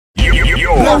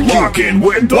You're rocking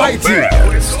with the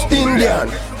best. Indian,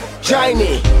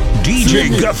 Chinese, DJ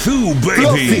Gathu,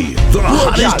 baby. The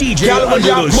hottest DJ under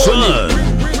the sun.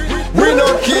 We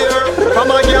don't care,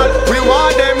 from a girl, we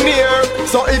want them near.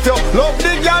 So if you love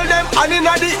the girl, them and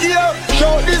inna the ear,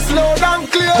 show this loud and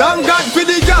clear. Thank God for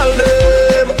the girl,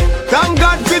 them. Thank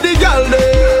God for the girl,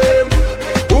 them.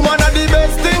 Woman are the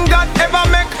best thing God ever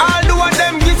make. All do of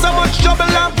them give so much trouble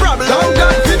and problem. Thank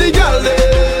God for the girl,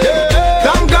 them.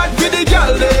 Thank God for the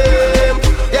girl, them.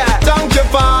 Yeah, thank you,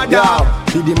 Father.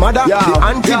 The mother, the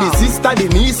auntie, the sister, the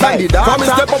niece and the daughter. From me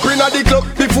step up inna the club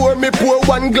before me pour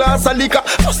one glass of liquor.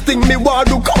 First thing me want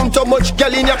to count how much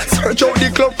girl in ya. Search out the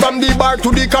club from the bar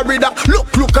to the corridor.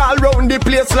 Look all round the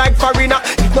place like foreigner.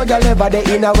 If no girl ever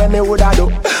dey inna where me woulda do,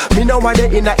 me no want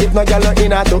dey inna if no girl no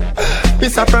inna too.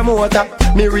 Mr. Promoter,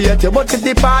 me rate you, but if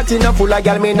the party no full of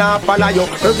girl, me nah follow you.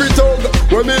 Every tongue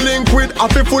when me link with a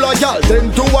fi full of girl,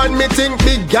 10 to 1 me think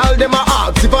big girl them a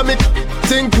ask. If I me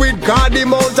think with God the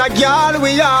amount of girl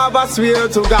we have, I swear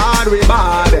to God we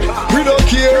bad. We don't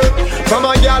care, from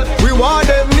a girl we want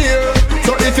them near.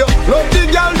 So if you love the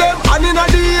girl them and inna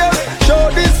the ear,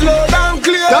 show this loud and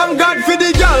clear. Thank God for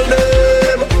the girl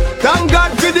them. Thank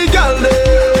God for the girl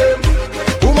them.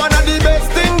 Woman are the best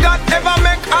thing God ever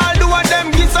make. All do of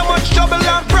them give so much trouble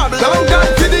and problem. Thank God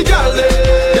for the girl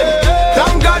them.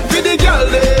 Thank God for the girl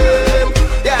them.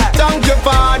 Yeah, thank you,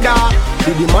 Father.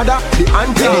 To the mother, the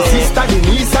auntie, the sister, the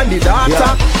niece and the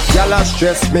daughter. Y'all a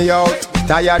stress me out,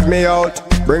 tired me out.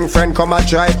 Bring friend come and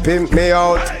try pimp me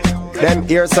out. Them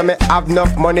ears so me have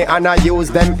enough money and I use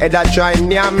them head a try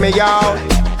near me out.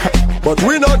 But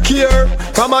we not care,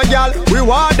 from a girl, we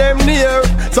want them near.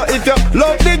 So if you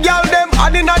love the girl, them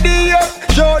and inna the ear,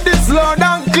 show this loud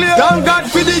and clear. Thank God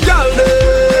for the girl,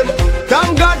 them.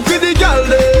 Thank God for the girl,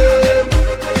 them.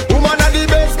 Woman are the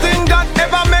best thing God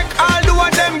ever make. All do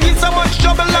of them give so much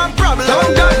trouble and problem.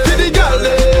 Thank God for the girl,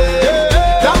 them.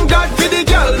 Thank God for the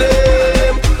girl,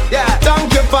 them. Yeah,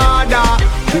 thank you, Father.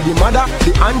 To the mother,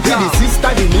 the auntie, the sister,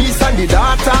 the niece and the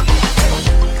daughter.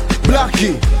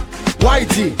 Blackie,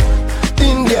 Whitey,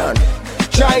 Indian,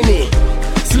 Chinese,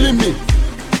 Slimmy,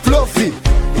 Fluffy,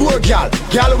 poor girl,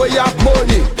 girl where you have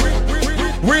money.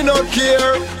 We don't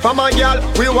care, from a girl,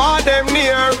 we want them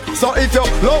near. So if you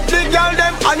love the girl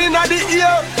them and inna the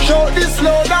ear, show this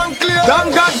loud and clear.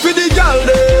 Thank God for the girl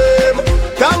them.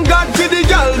 Thank God for the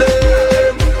girl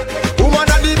them. Woman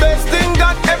are the best thing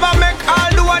God ever make. All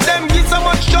do of them give so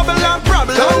much trouble and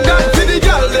problem. Thank God for the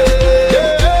girl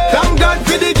them. Thank God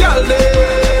for the girl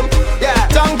them. Yeah,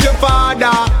 thank you, Father.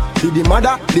 To the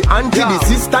mother, the auntie, the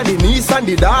sister, the niece and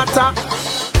the daughter.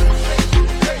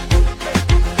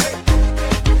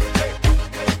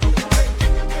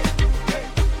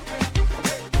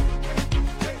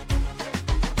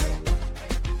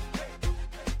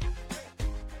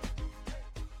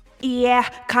 Yeah,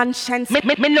 Konshens.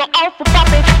 Me no out for pop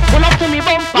it. Pull up to me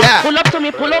bumper. Yeah. Pull up to me,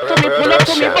 pull up to me, pull up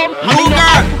to me bumper. Me no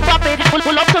out for pop it.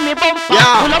 Pull up to me bumper.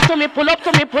 Yeah. Pull up to me, pull up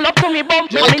to me, pull up to me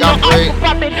bumper. Me no out for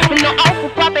pop it. Me no out for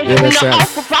pop it. Me no out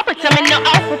for pop it. Me no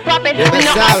out for pop it. Me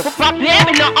no out for pop it.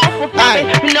 Me no out for pop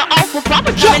it. Me no out for pop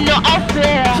it. Me no out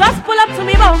there. Just pull up to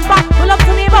me bumper. Pull up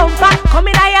to me bumper. Come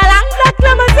in a long black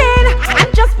limousine and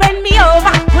just bend me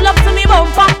over. Pull up to me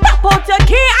bumper. Pop out your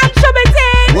key and shove it in.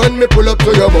 When me pull up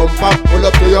to your bumper, pull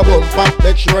up to your bumper,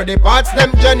 make sure the parts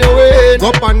them genuine.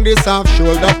 Up on this half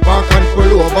shoulder, park and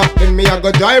pull over. Then me I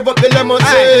go drive up the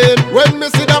limousine. When me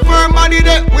see the firm body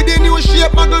there with the new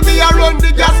shape, muggle me a run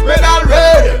the gas pedal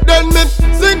red. Then me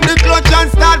sing the clutch and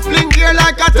start fling gear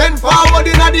like a 10 forward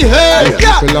inna the head.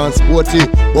 Yeah, little and sporty,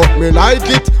 but me like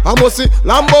it. I must see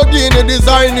Lamborghini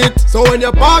design it. So when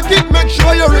you park it, make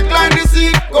sure you recline the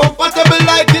seat, comfortable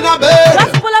like in a bed.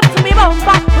 Just pull up to me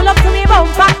bumper, pull up to me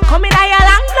bumper. Come in a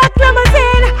long black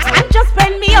limousine and just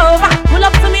bend me over. Pull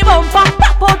up to me bumper,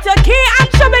 pop out your key and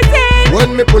shove it in.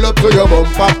 When me pull up to your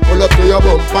bumper, pull up to your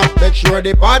bumper, make sure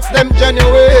the parts them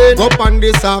genuine. Up on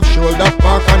this half shoulder,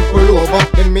 park and pull over.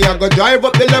 Then me I go drive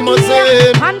up the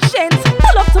limousine. Konshens,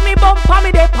 pull up to me bumper,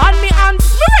 me dey on me hands.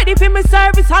 Me ready for me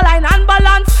service, align and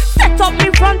balance. Set up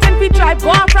me front and fi drive go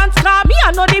on France car. Me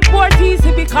I know the port easy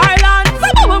be Carland. So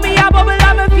bubble me a bubble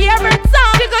on my favorite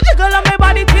song. Jiggle jiggle on my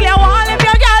body till you want live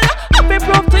your girl. I be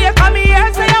proof to you come here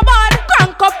say you're bad.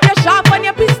 Crank up your sharp and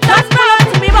your pistol. Pull up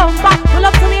to me bumper, pull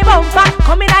up to me bumper.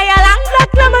 Come in a long black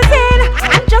limousine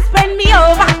and just bend me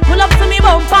over. Pull up to me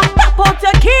bumper, pop out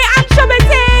your key and shove it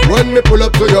in. When me pull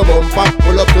up to your bumper,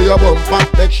 pull up to your bumper,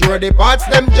 make sure the parts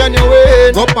them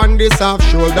genuine. Up on this half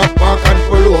shoulder park and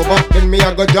pull over. Then me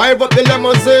I go drive up the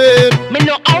limousine. Me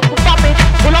know how to pop it.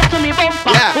 Pull up to me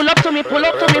bumper. Yeah. Pull up to me, pull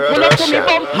up to me, pull up to me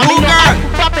bumper. Me know how to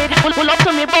pop it. Pull up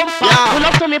to me bumper. Yeah. Pull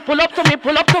up to me, pull up to me,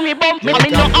 pull up to me bumper. Me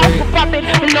know how to pop it.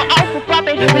 Me know how to pop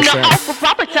it. Me know how to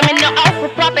pop it. Me know how to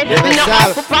pop it. Me know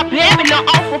how to pop it. Me know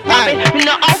how to pop it. Me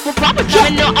know how to pop it.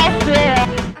 Me know how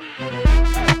to.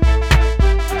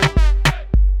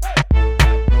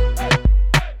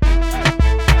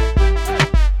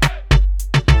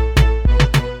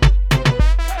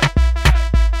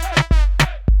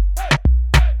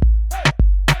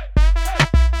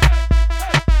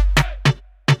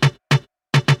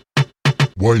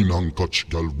 Wine and catch,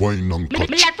 girl, wine and catch.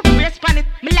 Me like to brace pan it,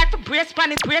 me like to brace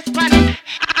pan it, brace pan it.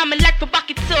 I'm like to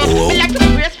back it too. Me like to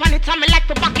brace pan it, I'm like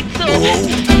to back it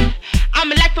too. I'm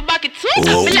like to back it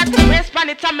too. Me like to brace pan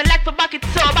it, I'm like to back it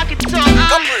too, back it too,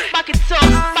 back it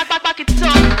too, back it too.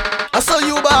 I saw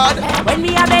you bad. When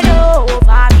me a bend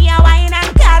over, me a wine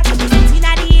and catch.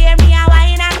 Inna the air, me a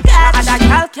wine and catch. And that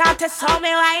girl can't test how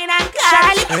me wine and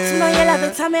catch. Charly, you know you love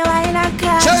it, how me wine and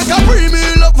catch. Check a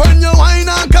premium up when you wine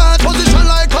and catch. Position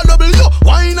like a W,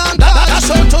 wine and catch. That's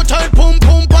so too tight, pum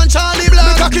pum and Charly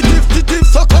black. Me cocky tip,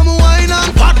 so come wine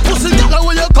and fat pussy girl,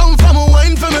 where you come from,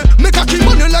 wine for me. Me cocky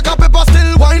money like a pepper,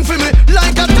 still wine for me.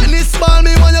 Like a tennis ball,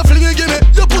 me when you fling it, give me.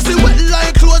 Your pussy wet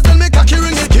like clothes, then me cocky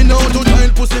ring it. You know too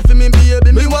tight pussy for me,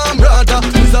 baby. Me want brother.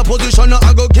 This a position,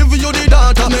 I go give you the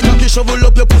data. Me cocky shovel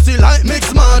up your pussy like mix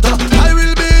smarter. I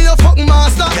will be your fuck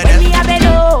master. When me a bend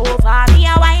over, me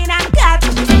a wine and catch.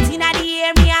 Inna the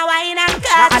air, me a wine and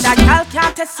catch. And that girl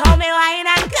can't test how me wine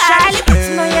and catch. Charly,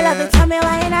 you know you love it, how me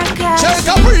wine and catch. Check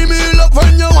a premium up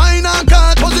when you wine and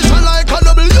catch. Position like a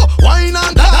W, wine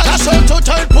and catch. That's so too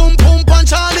tight, pum pum and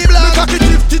Charly black. Me cocky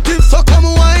tip, so come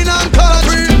wine and catch.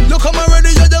 You come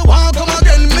already, you just want come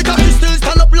again. Me cocky still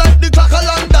stand up like the clock of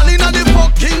London. Inna the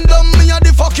fucking dumb, me a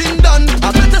the fucking done.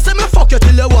 I better say me fuck you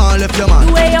till you want left your man.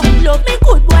 The way you love me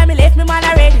good, boy, me left me man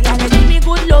already. And you give me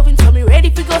good loving, so me ready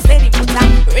for go steady. Put a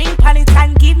ring pan it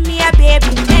and give me a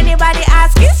baby. Anybody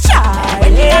ask is Charly.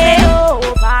 When me a bend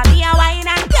over, me a wine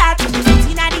and catch.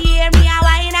 Inna the air, me a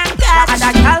wine and catch. And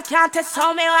that girl can't test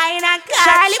how me wine and catch.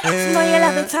 Charly, you know you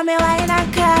love it, how me wine and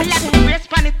catch. Me like to brace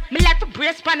pan it, me like to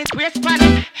brace pan it, brace pan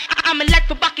it. I'm like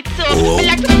to back it too. Me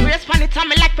like to brace pan it, I'm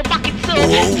like to back it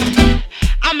too.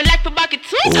 I'm like to back it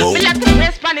too. Me like to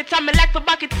brace pan it, I'm like to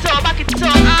back it too, back it too,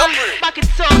 back it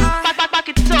too, back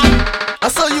it too. I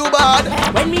saw you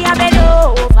bad. When me a bend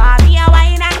over, me a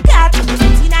wine and catch.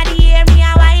 Inna the air, me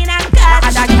a wine and catch.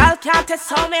 And that girl can't test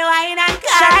how me wine and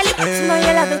catch. Charly, you know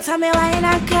you love it, how me wine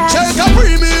and catch. Check a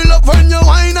premium up when you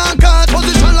wine and catch.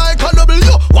 Position like a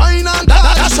W, wine and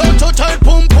catch. That's so too tight,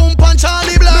 pum pum and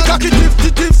Charly black. Me cocky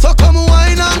tip, so come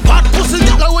wine and fat pussy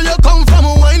girl, where you come from,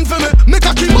 wine for me. Me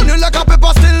cocky money like a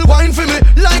pepper, still wine for me.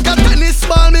 Like a tennis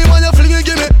ball, me when you fling it,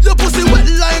 give me. Your pussy wet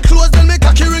like clothes, then me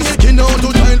cocky ring it. You know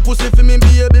too tight pussy for me,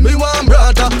 baby. Me want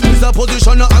brother. This a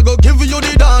position, I go give you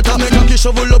the data. Me cocky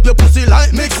shovel up your pussy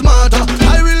like mix smarter.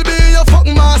 I will be your fuck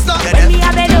master. When me a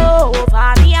bend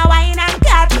over, me a wine and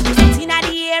catch. Inna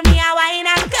the air, me a wine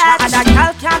and catch. And that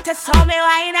girl can't test how me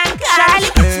wine and catch. Charly,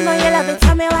 you know you love it,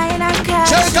 how me wine and catch.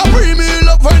 Check a premium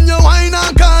up when you wine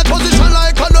and catch. Position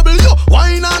like a W,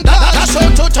 wine and catch. That's so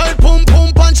too tight, pum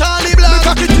pum and Charly black.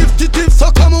 Me cocky tip,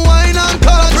 so come wine and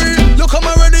catch. You come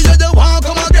already, you just want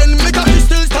come again. Me cocky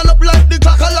still stand up like the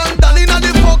clock of London. Inna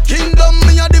the fucking dumb,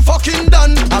 me a the fucking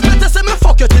done. I better say me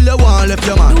fuck you till you want left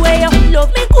your man. The way you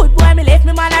love me good, boy, me left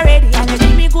me man already. And you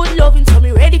give me good loving, so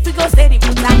me ready for go steady.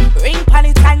 Put a ring pan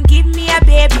it and give me a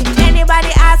baby.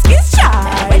 Anybody ask is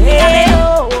Charly. When me a bend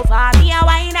over, me a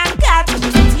wine and catch.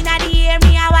 Inna the air,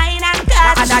 me a wine and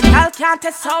catch. And that girl can't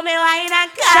test how me wine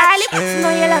and catch. Charly, you know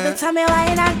you love it, how me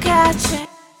wine and catch.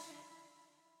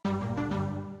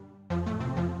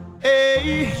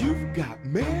 Hey, you've got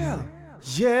mail.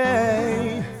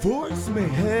 Yeah, voice me.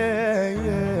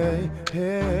 Hey.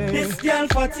 This girl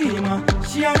Fatima,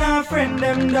 she and her friend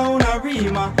them down a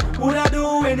Rima. Woulda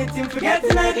do anything for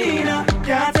getting a cleaner.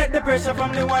 Can't take the pressure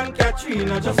from the one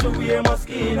Katrina. Just to wear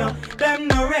Moschino, them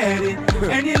no ready.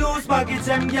 Any loose baggage,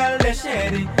 them girl they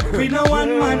shady. We no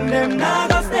one man, them not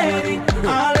go steady.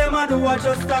 All them a do a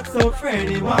just talk so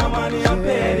Freddy. One money and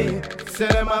petty. Say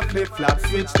them a flip-flop,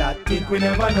 switch that think we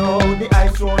never know. The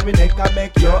ice round me neck can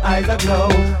make your eyes a glow.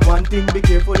 One thing, be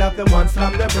careful of them one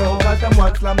slam the bro. Cause them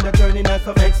one slam the turning us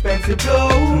some expensive blow.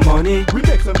 Money, we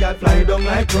make some girl fly down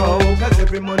like crow. Cause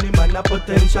every money man a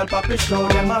potential papi show.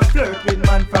 Them a flirt with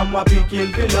man from what we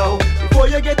kill below. Before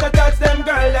you get attached them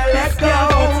girl, let's go.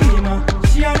 Fatima,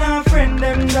 she and her friend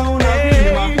them down a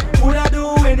Rima. Woulda do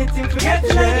anything for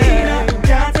getting a cleaner.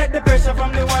 Can't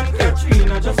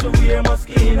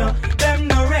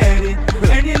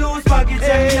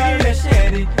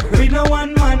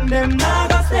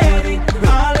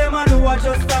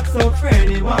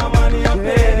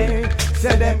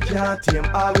can't tame.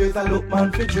 Always a look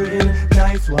man for drain.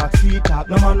 Nice walk, sweet talk,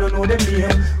 no man don't know them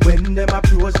name. When them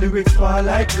approach, lyrics fall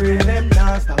like rain. Them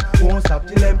non-stop, won't stop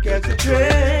till them catch a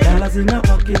train. Dollars in a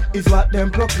pocket is what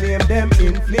them proclaim. Them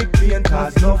inflict pain,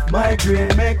 cause enough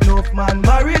migraine. Make enough man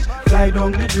marriage, fly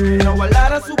down the drain. Now a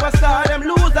lot of superstars, them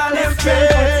lose all them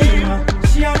fame.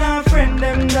 She and her friend,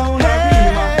 them down a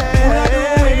beamer. Woulda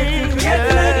do anything to get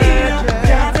to Medina.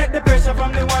 Can't take the pressure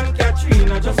from the one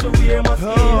Katrina. Just to wear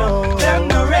mosquito. Them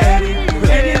no ready.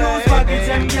 Any loose pockets,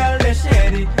 them girl they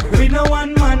shady. We no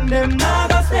one man, them not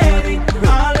go steady.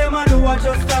 All them a do a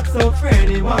just talk so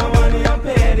Freddy. Want money and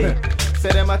petty.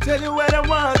 Say them I tell you where they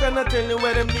want and I tell you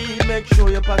where them need. Make sure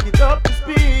you pack it up to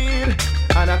speed.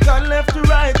 And I turn left to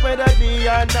right, whether day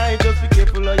or night. Just be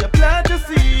careful of your plant to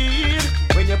seed.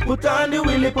 When you put on the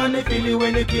wheelie on the filly,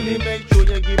 when you kill it, make sure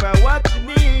you give her what you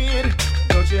need.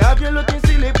 Don't you have you looking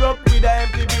silly, broke with a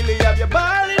empty belly. Have your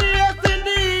body the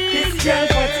destiny. This girl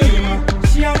Fatima,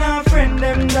 she and her friend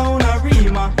them down a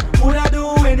Rima. Woulda do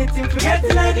anything for get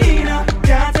to Medina.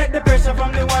 Can't take the pressure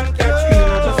from the one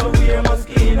Katrina. Just to wear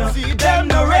mosquito. See them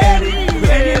no ready.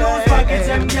 Any loose pockets,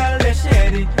 them girl they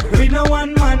shady. We no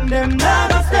one man, them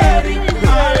not a steady.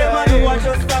 All them a do a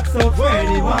just talk so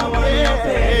Freddy. Want money and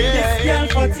petty. This girl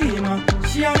Fatima,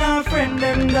 she and her friend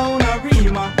them down a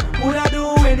Rima. Woulda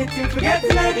do anything for get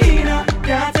to Medina.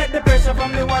 Can't take the pressure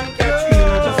from the one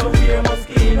Katrina. Just to wear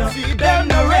mosquito. See them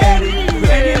no ready.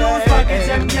 Any loose pockets,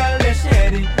 them girl they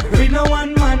shady. We no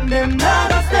one man, them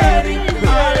not a steady.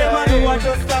 All them a do a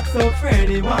just talk so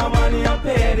Freddy. Want money and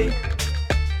petty.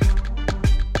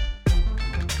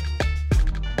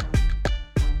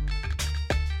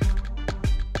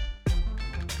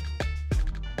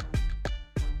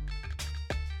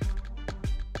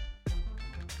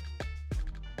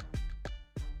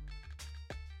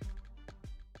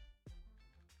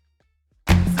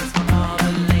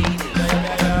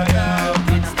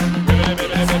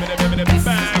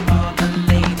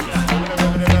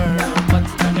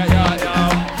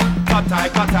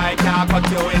 I can't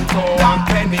cut you in two. And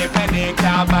penny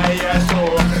can't buy your show.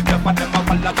 The for them a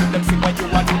follow to them, see what you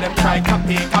want to them. Try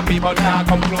copy, but can't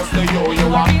come close to you.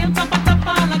 You are real tapa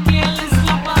on a girl, is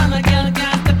slap on a girl,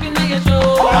 can't step in your show.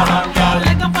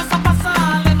 Like a pasa,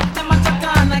 let them a check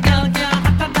on a girl, can't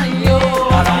hotter than you.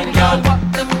 Girl, walk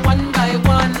them one by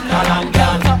one.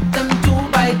 Girl, drop them 2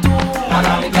 by 2.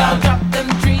 Girl, drop them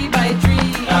 3 by 3.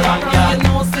 You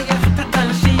know, say you're hotter than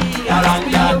she.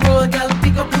 Spin the road, girl,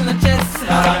 pick up in the chest.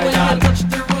 When you touch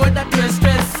the road, that you're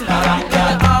stressed.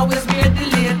 You always wear the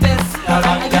latest. I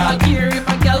don't care if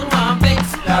a girl want vex.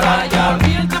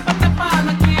 Real tapa on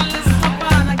a girl, is slap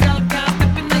on a girl, can't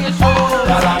step in your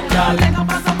shoes. Like a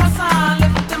pasa,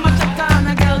 left them a check on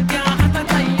a girl, can't hotter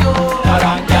than you.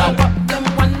 Girl, walk them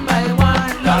one by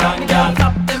one. Girl,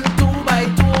 drop them 2 by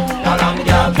 2.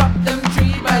 Girl, drop them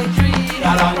 3 by 3.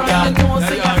 You know,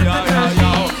 say you're hotter than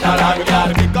she.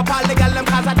 Pick up all the girl, them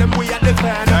cause of them we are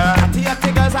defend.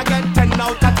 Girls I get 10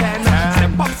 out of 10.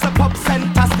 Step up,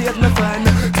 center stage, my friend.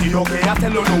 See, okay, I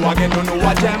tell you no again, no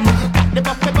a gem. The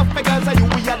buffy girls are you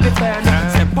we are defend.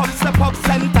 Step up,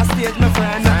 center stage, my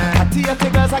friend.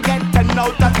 Girls I get 10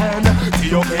 out of 10.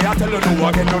 See, okay, I tell you no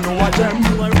again, no a gem.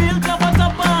 You a real tapa,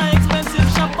 expensive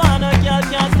shopper. A girl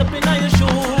can't step in your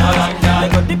shoes.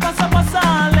 Like a dip pasa,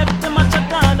 left them a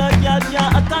chat on. A girl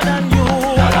can't hotter than you.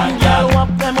 Girl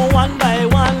walk them one by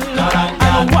one.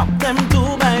 And walk them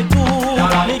 2 by 2.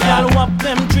 The girl walk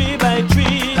them 3 by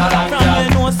 3. From your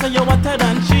nose say you hotter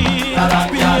than she.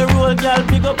 Spin your roll, girl,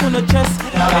 big up on the chest.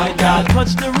 When the girl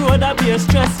touch the road, I be a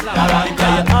stress.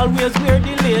 Because you always wear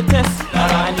the latest.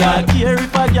 And you care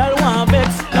if a girl want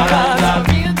vex. Because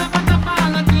real tapa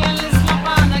on a girl, is slap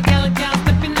on a girl, can't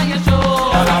step in your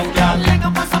shoes. Like a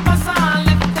pasa,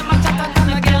 left them a chat on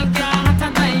a girl, can't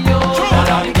hotter than you.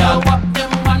 Girl, walk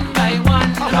them one by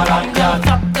one. Girl,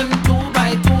 drop them 2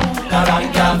 by 2.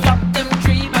 Girl, drop them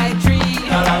 3 by 3.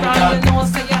 You know,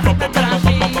 say you're hotter than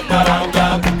she.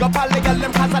 Pick up all the girl,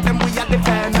 them cause of them we are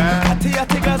defend.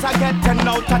 Girls I get 10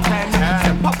 out of 10.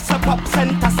 Step up,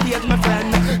 center stage, my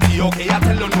friend. See, okay, I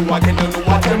tell you no again, no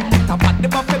a gem. Pick up at the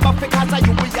buffy cause of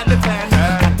you we are defend.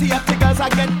 Girls I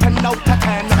get 10 out of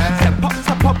 10.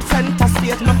 Step up, center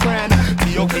stage, my friend.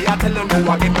 See, okay, I tell you no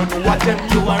again, no a gem.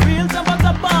 You a real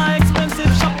tapa,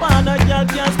 expensive shopper. A girl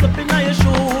can't step in your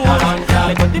shoes.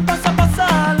 Like a dip pasa,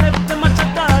 left them a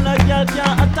chat on. A girl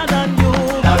can't hotter than you.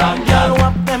 Girl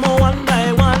walk them one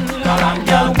by one.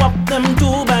 Girl walk them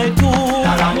 2 by 2.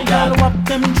 Girl walk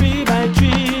them 3 by 3.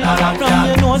 From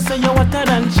your nose say you what hotter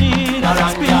than cheese.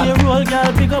 Spin your roll,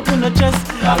 girl, pick up on the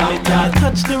chest. Make you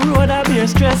touch the road, I be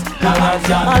stressed. Because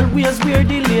you always wear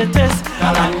the latest.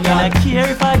 And you don't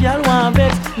care if a girl want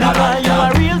vex. Because you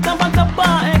a real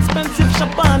tapa, expensive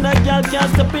shop, and a girl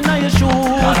can't step in your shoes.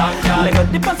 Like a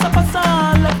dip and sapa,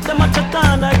 left them a chat,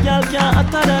 and a girl can't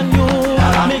hotter than you.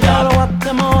 Me girl whop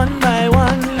them one by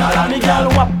one. Me girl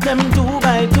whop them 2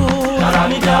 by 2.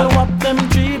 Me girl whop them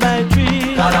 3 by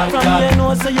 3. From you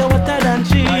know say you hotter than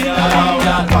cheese.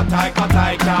 Cut I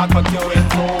can't cut you in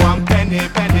two. And penny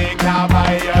can't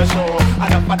buy your show.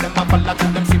 And if them a follow to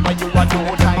them see what you a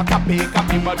do. Try copy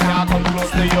but can't come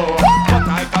close to you. Cut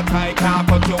I can't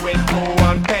cut you in two.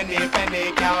 And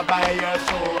penny can't buy your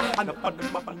show. And if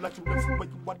them a follow to them see what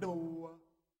you a do.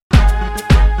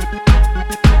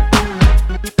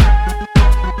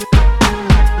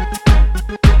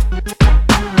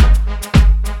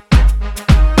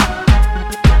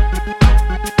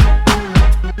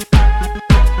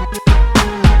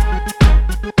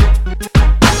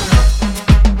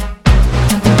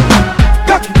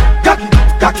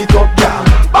 Cock it up, girl.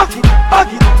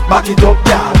 Back it up,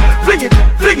 girl.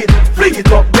 Fling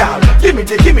it up, girl. Give me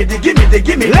the.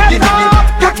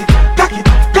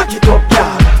 Cock it up,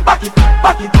 girl. Back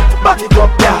it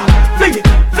up, girl. Fling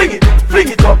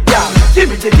it up, girl. Give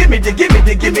me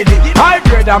the. High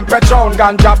grade and Patron,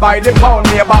 ganja by the pound.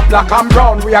 Me about black and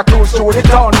brown, we a cruise through the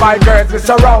town. My girls we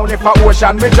surround, if a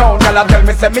ocean we drown. Girl a tell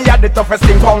me say me had the toughest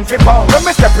thing pound for pound. When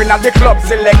me step in at the club,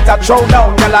 select a throw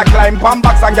down. Girl a climb pan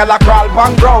box and girl a crawl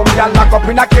pan ground. Girl lock up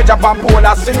in a cage up and pole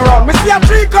a sing round. Me see a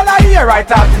 3 color here,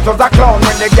 right as it was a clown.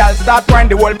 When the girl start when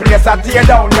the whole place a tear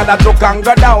down. Girl a joke and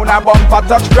go down, a bumper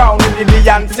touch ground. With the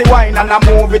Beyonce wine and a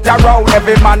move it around.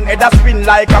 Every man head a spin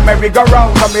like a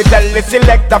merry-go-round. So me tell the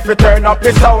selector fi turn up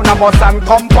the sound. A must and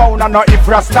compound and not if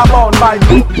rasta bound. My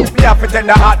me have to tell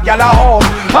the hot gal a home.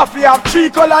 Have to have 3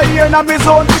 color here in a me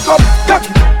zone. Pick up, cock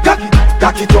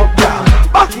it up, gal.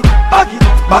 Back it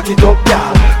up,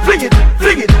 gal. Fling it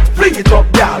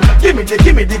up, gal. Give me the.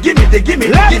 Cock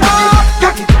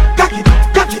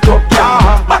it up,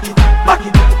 gal. Back it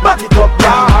up,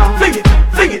 gal. Fling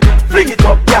it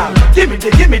up, gal. Give me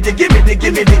the.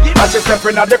 As she step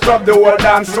in at the club, the whole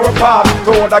dance floor pop.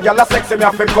 To all the gal a sexy, me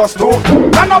have to cuss too.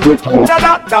 Turn up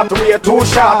that way too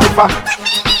sharp. If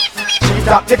she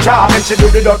tap the chart, and she do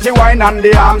the dirty wine and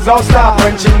the arms out stop.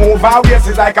 When she move her waist,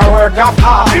 it's like a work of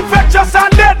art. Infectious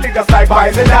and deadly, just like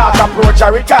poison dart. Approach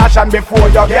her with caution before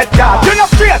you get caught. You're not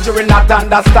straight, you will not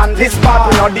understand this part.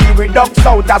 We don't deal with dogs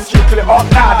out, that's strictly up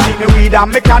north. Keep me weed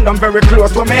and me condom very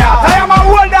close to me heart. I am a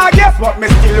old dog, yes, but me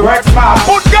still work smart.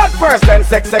 Put God first, then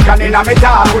sex second in a me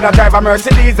talk. Could I drive a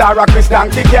Mercedes or a Christian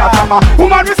Kick-Cat? I'm a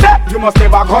woman we say, you must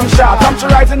never come short. Come she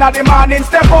rising at the morning,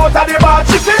 step out of the bar.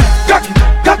 She say, cock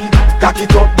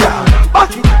it up, girl.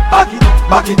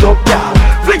 Back it up, girl.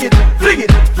 Fling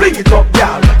it up,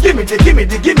 girl. Give me the.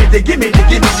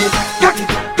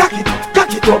 Cock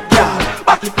it up, girl.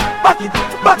 Back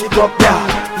it up, girl.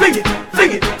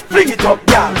 Fling it up,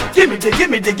 girl. Give me the.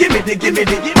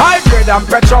 High grade and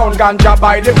Patron, ganja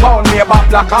by the pound. Me about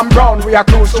black and brown, we a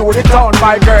cruise through the town.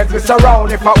 My girls we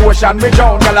surround, if a ocean we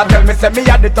drown. Girl a tell me say me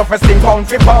had the toughest thing pound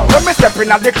for pound. When me step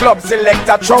in at the club, select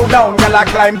a throw down. Girl a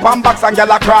climb pan box and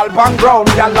girl a crawl pan ground.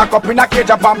 Girl lock up in a cage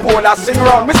up and pole a sing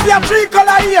round. Me see a 3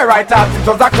 color here, right as it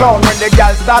was a clown. When the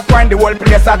girl start when the whole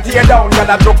place a tear down. Girl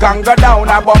a joke and go down,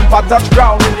 a bumper touch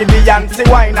ground. With the Beyonce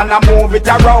wine and a move it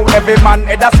around. Every man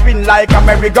head a spin like a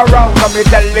merry-go-round. So me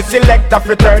tell the selector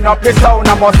fi turn up the sound.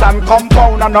 I must and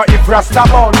compound and not if rasta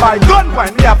bound. My gun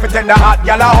point me have to tell the hot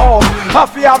gal a home.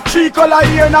 Have to have 3 color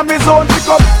here in a me zone. Pick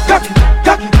up, cock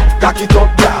it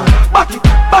up, gal. Back it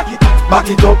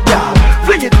up, gal.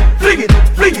 Fling it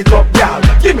up, gal.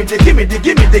 Give me the.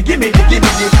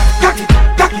 Cock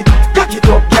it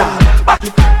up, gal. Back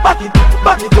it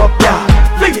up, gal.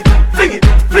 Fling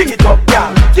it up,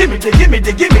 gal. Give me the.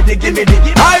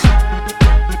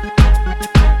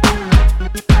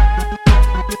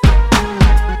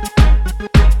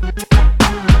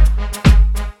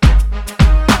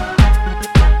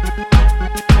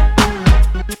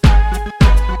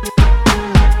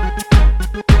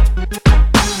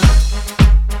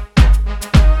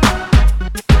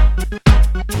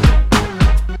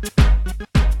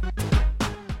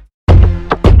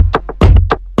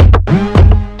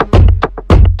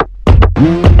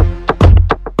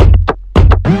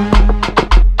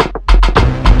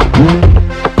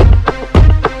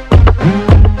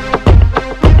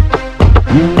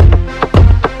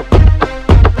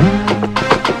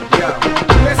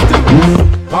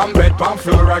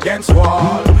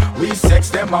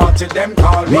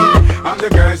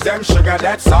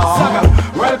 that's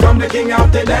all. Welcome the king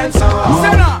of the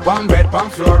dancehall. One bed, one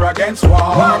floor against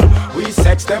wall. We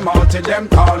sex them all till them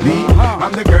call me.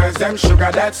 And the girls them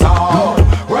sugar, that's all.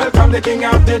 Welcome the king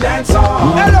of the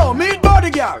dancehall. Hello, meet body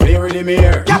girl. Here in the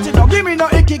mirror. Catch it, don't give me no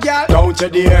icky girl. Don't you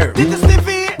dare. Did you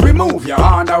stiffy? Remove your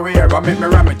underwear, but make me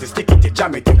ram it, stick it,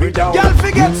 jam it, go down. Girl,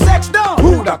 forget sex down.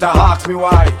 Who that ask me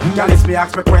why? Girl, it's me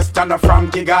ask me question, a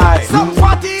Frankie guy. Some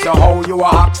fatty. So how you a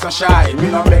act so shy? Me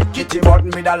no beg kitty, but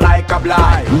me da like a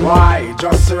blind. Why?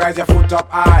 Just raise your foot up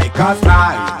high. Cause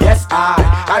yes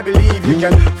I believe you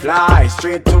can fly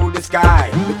straight to the sky.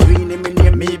 Between him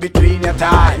and me, between your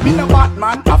tie. Me no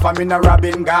Batman, half a me no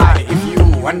Robin guy. If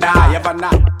you and I ever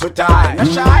not to tie, no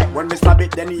shy. When me stab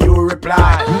it, then you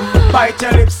reply. Bite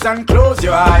your lips and close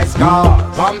your eyes.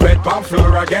 Cause one bed, one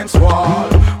floor against wall.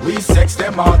 We sex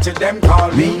them all till them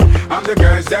call me. I'm the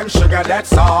girls, them sugar,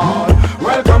 that's all.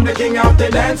 Welcome the king of the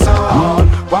dancehall.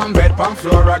 One bed, one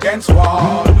floor against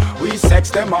wall. We sex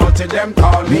them all till them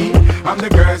call me. I'm the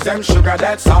girls, them sugar,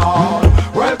 that's all.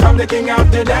 Welcome the king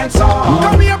of the dancehall.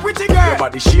 Come here, pretty girl. Your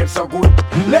body shape so good.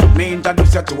 Let me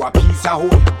introduce you to a piece of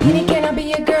wood. Can I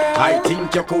be a girl? I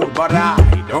think you're cool, but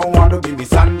I don't want to be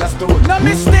misunderstood. No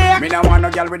mistake. Me no want no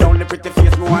girl with only pretty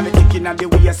face. Me want the kicking and the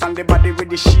waist and the body with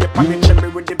the shape and the cherry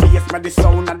with the bass. Me the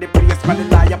sound and the place. Me the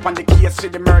lie up on the case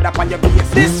with the murder on your base.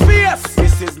 This face.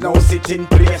 This is no sitting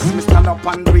place. Me stand up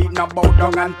and read, no bow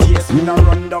down and taste. Me no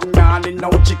run down now in no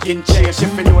chicken chase.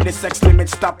 If you know the sex limit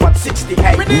stop at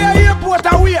 68. Me the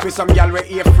airport away. With some girl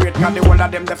we afraid. Cause the whole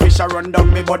of them the fish a run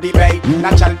down me body bait.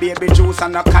 Natural baby juice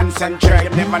and no concentrate. You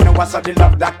never know what's the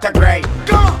love Dr. Grey.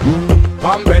 Go!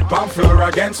 One bed, one floor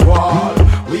against wall.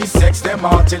 We sex them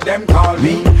all till them call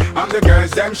me. I'm the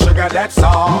girls, them sugar, that's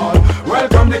all.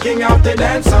 Welcome the king of the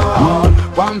dancehall.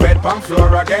 One bed, one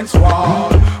floor against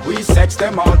wall. We sex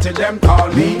them all till them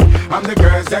call me. I'm the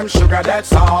girls, them sugar,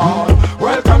 that's all.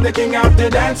 Welcome the king of the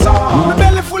dancehall. My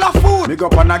belly full of food. Me go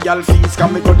on a gal feast.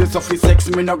 Can me go the Sophie sex,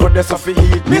 me no go the Sophie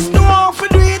eat. Miss know how to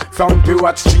do it. From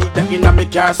Pure Street, the inna me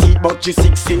car seat, but she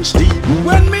 6-inch deep.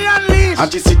 When me unleash,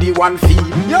 and she see the 1 feet.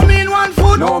 You mean 1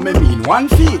 foot? No, me mean 1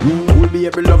 feet. Who'll be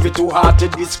able to love it too hard to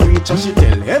discreet. So she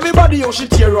tell everybody how she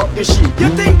tear up the sheet. You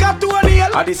think I do a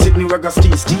nail? At the Sydney we go ski.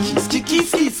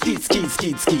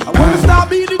 I wanna start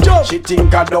being the joke. She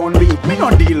think I don't beat. Me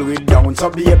no deal with down, so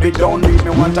baby don't beat.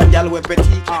 Me want a gal with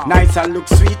petite, nice and look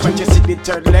sweet. When she see the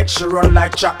third leg, she run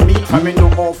like track meat. For me know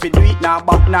how to do it, now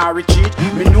back, now retreat.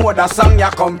 Me know that song ya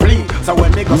complete. So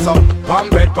when me go so, one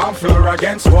bed, one floor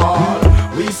against wall.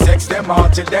 We sex them all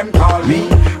till them call me.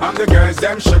 I'm the girls,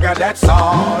 them sugar, that's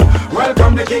all.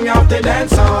 Welcome the king of the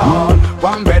dancehall.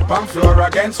 One bed, one floor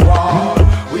against wall.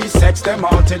 We sex them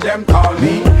all till them call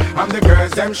me. I'm the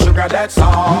girls, them sugar, that's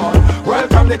all.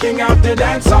 Welcome the king of the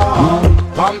dancehall.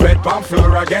 One bed, one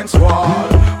floor against wall.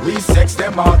 We sex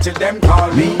them all till them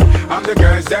call me. I'm the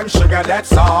girls, them sugar,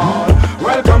 that's all.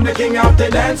 Welcome the king of the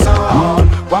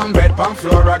dancehall. One bed, one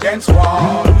floor against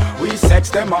wall. We sex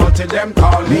them all till them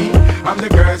call me. I'm the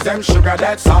girls, them sugar,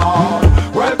 that's all.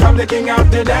 Welcome the king of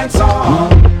the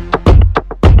dancehall.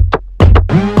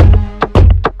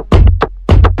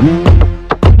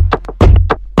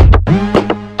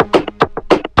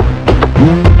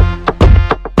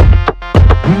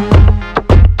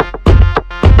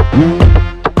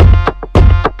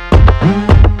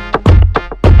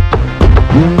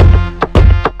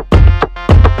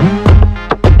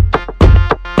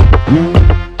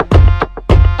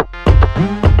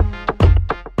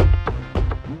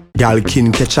 Y'all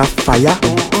can catch a fire.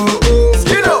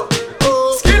 Skin up,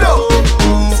 skin up,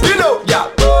 skin up, yeah.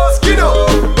 Skin up,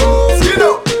 skin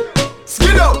up,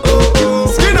 skin up,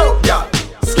 skin up, yeah.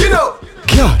 Skin up.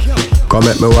 Come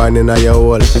make me wine in a your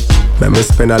hole. Make me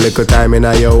spend a little time in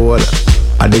a your hole.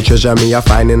 I the treasure me a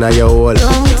find in a your hole.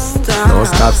 Don't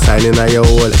stop signing a your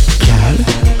hole.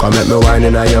 Come make me wine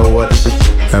in a your hole.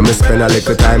 Make me spend a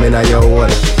little time in a your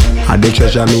hole. I the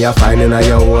treasure me a find in a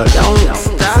your hole.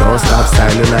 Don't stop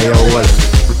signing a your hole.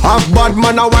 Half bad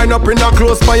man a wind up in a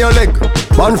close by your leg.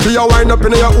 Man for your wind up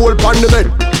in your hole on the bed.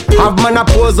 Half man a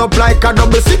pose up like a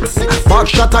 6. Back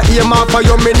shot a aim off for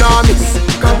your miss.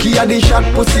 Cocky a the shot,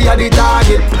 pussy a the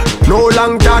target. No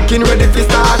long talking, ready for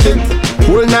start it.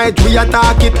 Whole night we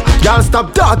attack it. Y'all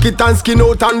stop talk it and skin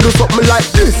out and do something like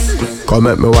this. Come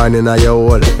make me wine in a your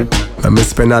hole. Let me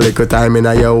spend a little time in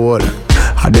a your hole.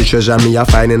 I the treasure me a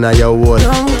find in a your hole.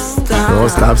 Don't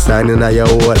stop signing a your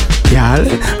hole. Y'all,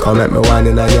 come make me wine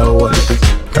in a your hole.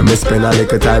 Let me spend a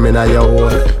little time in a your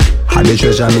hole. I the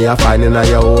treasure me a find in a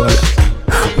your hole.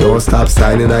 Don't stop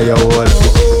signing a your hole.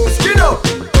 Skin up,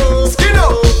 skin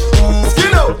up,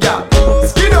 skin up, yeah.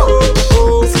 Skin up,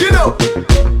 skin up,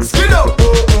 skin up,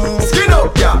 skin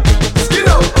up, yeah. Skin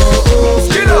up.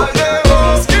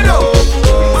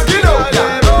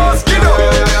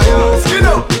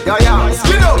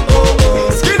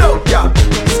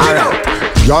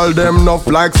 Gyal them enough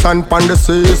like sand pon the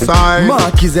seaside.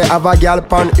 Marquis they have a gyal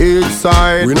pon each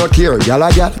side. We not care, gyal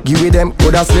a gyal. Give it them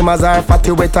coulda slim as our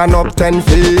fatty wet and up 10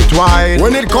 feet wide.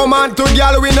 When it come on to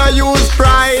gyal, we not use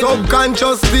pride.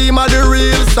 Subconscious steam of the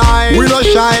real side. We not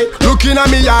shy, looking at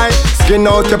me eye. Skin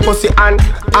out your pussy and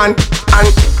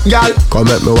gyal. Come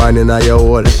at me wine inna your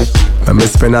hole. Let me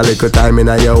spend a little time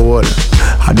inna your hole.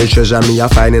 Had the treasure me a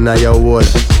find inna your hole.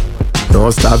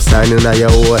 Don't stop signing inna your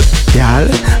hole. Gyal,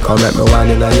 come at me wine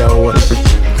inna your hole.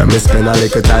 Let me spend a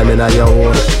little time inna your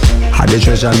hole. Had the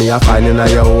treasure me a find inna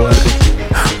your hole.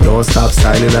 Don't stop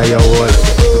signing inna your hole.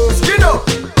 Skin up,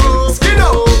 skin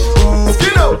up,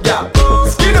 skin up, yeah.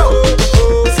 Skin up,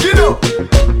 skin up,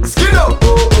 skin up,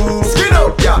 skin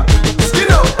up, yeah.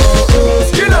 Skin up,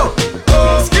 skin up,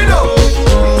 skin up,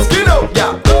 skin up,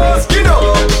 yeah. Skin up,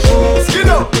 skin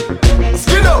up,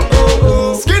 skin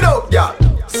up, skin up, yeah.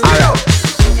 Skin up.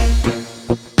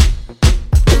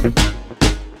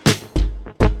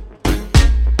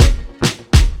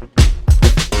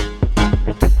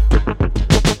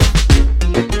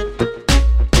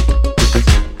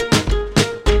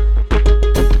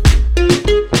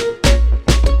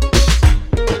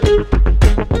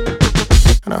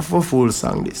 For full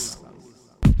song this.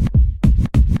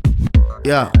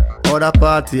 Yeah, how the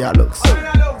party I look so.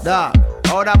 Da,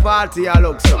 how the party I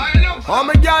look so. How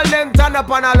me girl them turn up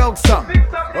and I look so.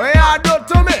 What you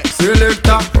do to me?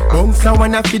 Selector, bounce a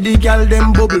wanna feed the girl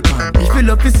them bubble pan. If you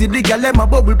love to see the girl them a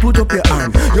bubble, put up your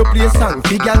hand. You play song,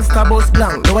 fi girl star bus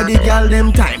blank. Now the girl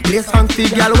them time, play song fi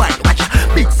girl white. Watch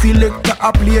big selector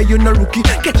a play, you no rookie.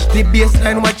 Catch the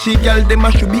baseline, watch the girl them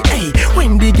a should be. Hey,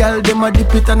 when the girl them a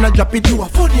dip it and a drop it, you a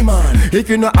funny man. If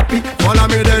you not happy, follow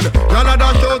me then. Girl a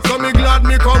dash out, so me glad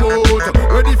me come out.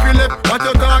 Ready for left, what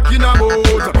you talking about?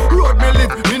 Road me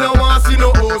live, me no want see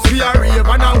no house. We a rave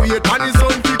and a wait, and the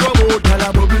sun fi come out. Girl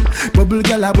a bubble, bubble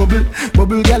girl a bubble,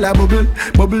 bubble girl a bubble,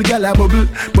 bubble girl a bubble,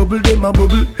 bubble them a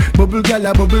bubble, bubble girl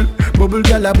a bubble, bubble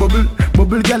girl a bubble,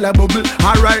 bubble girl a bubble.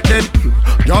 Alright then.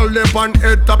 Y'all lip on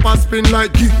head top a spin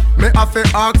like it. Me have to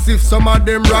ask if some of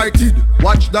them right it.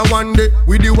 Watch the one day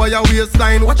with the wire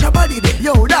waistline. Watch your body there,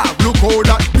 yo dog. Look how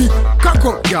that big cock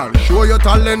up, y'all. Show your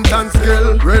talent and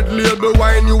skill. Red label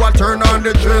wine, you a turn on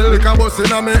the trail. Like a bus in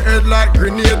a me head like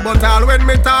grenade. But all when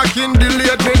me talking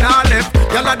delayed, me not left.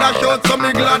 Y'all a dash out, so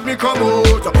me glad me come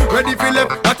out. Ready for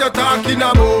left, what you talking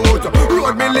about?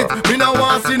 Road me lit, me no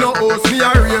want see no house. Me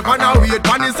a rave and a wait,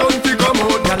 and the sun fi come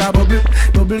out. Y'all a bubble,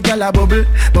 bubble, y'all a bubble.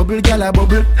 Bubble gala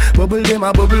bubble, bubble dem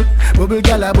a bubble, bubble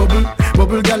gala bubble,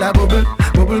 bubble gala bubble,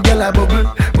 bubble gala bubble,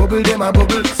 bubble dem a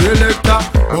bubble. Selector,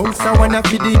 bounce a wanna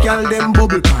feed the girl them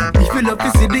bubble. If you love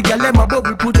to see the girl them a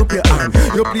bubble, put up your hand.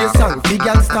 You play song, fi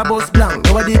girl star bus blank.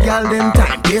 Now the girl them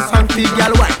time, play song fi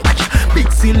girl white. Watch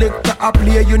big selector a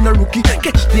play, you no rookie.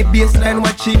 Catch the baseline,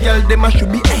 watch the girl them a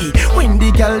should be. Hey, when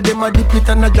the girl them a dip it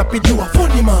and a drop it, you a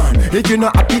funny man. If you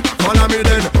not happy, follow me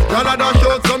then. Girl a dash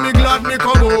out, so me glad me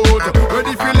come out.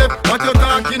 Ready for left, what you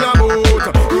talking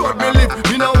about? Road me live,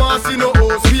 me no want see no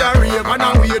house. We a rave and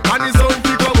a wait, and the sun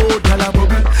fi come out. Gala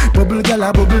bubble, bubble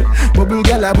gala bubble, bubble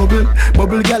gala bubble,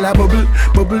 bubble gala bubble,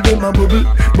 bubble dem a bubble,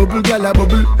 bubble gala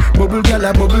bubble, bubble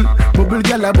gala bubble, bubble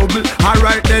gala bubble.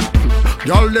 Alright then.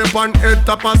 Y'all lip on head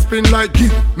top a spin like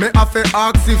it. Me have to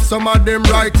ask if some of them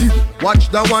right it. Watch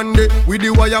the one day with the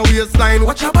wire waistline.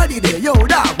 Watch your body there, yo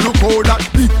dog. Look how that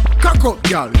big cock up,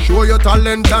 y'all. Show your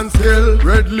talent and skill.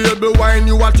 Red label wine,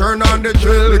 you a turn on the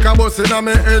trail. Like a bus in a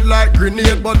me head like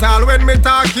grenade. But all when me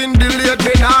talking delayed,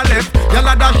 me not left. Y'all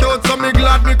a dash out, so me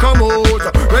glad me come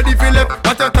out. Ready for left,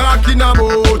 what you talking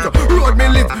about? Road me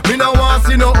lit, me no want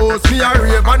see no house. Me a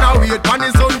rave and a wait, and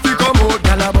the sun fi come out.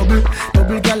 Gala bubble,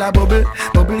 bubble gala bubble.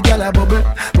 Bubble gala bubble,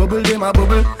 bubble dem a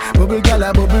bubble, bubble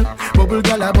gala bubble, bubble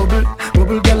gala bubble,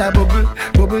 bubble gala bubble,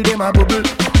 bubble dem a bubble.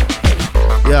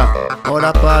 Yeah, how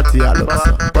the party I look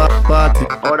so. Party,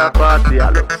 how the party I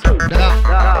look so.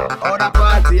 How the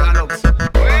party I look so.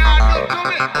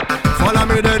 Follow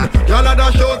me then, y'all a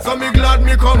dash out, so me glad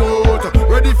me come out.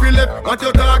 Ready for left, what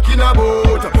you talking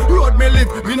about? Road me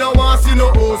live, me no want see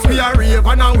no house. Me a rave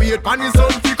and a wait, and the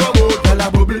sun fi come out.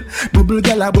 Gala bubble, bubble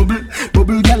gala bubble,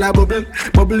 bubble gala bubble,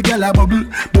 bubble gala bubble,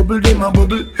 bubble dem a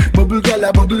bubble, bubble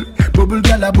gala bubble, bubble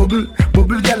gala bubble,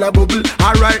 bubble gala bubble.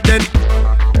 Alright then.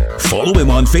 Follow him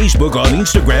on Facebook, on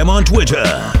Instagram, on Twitter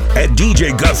at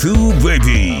DJ Gafoo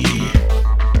Baby.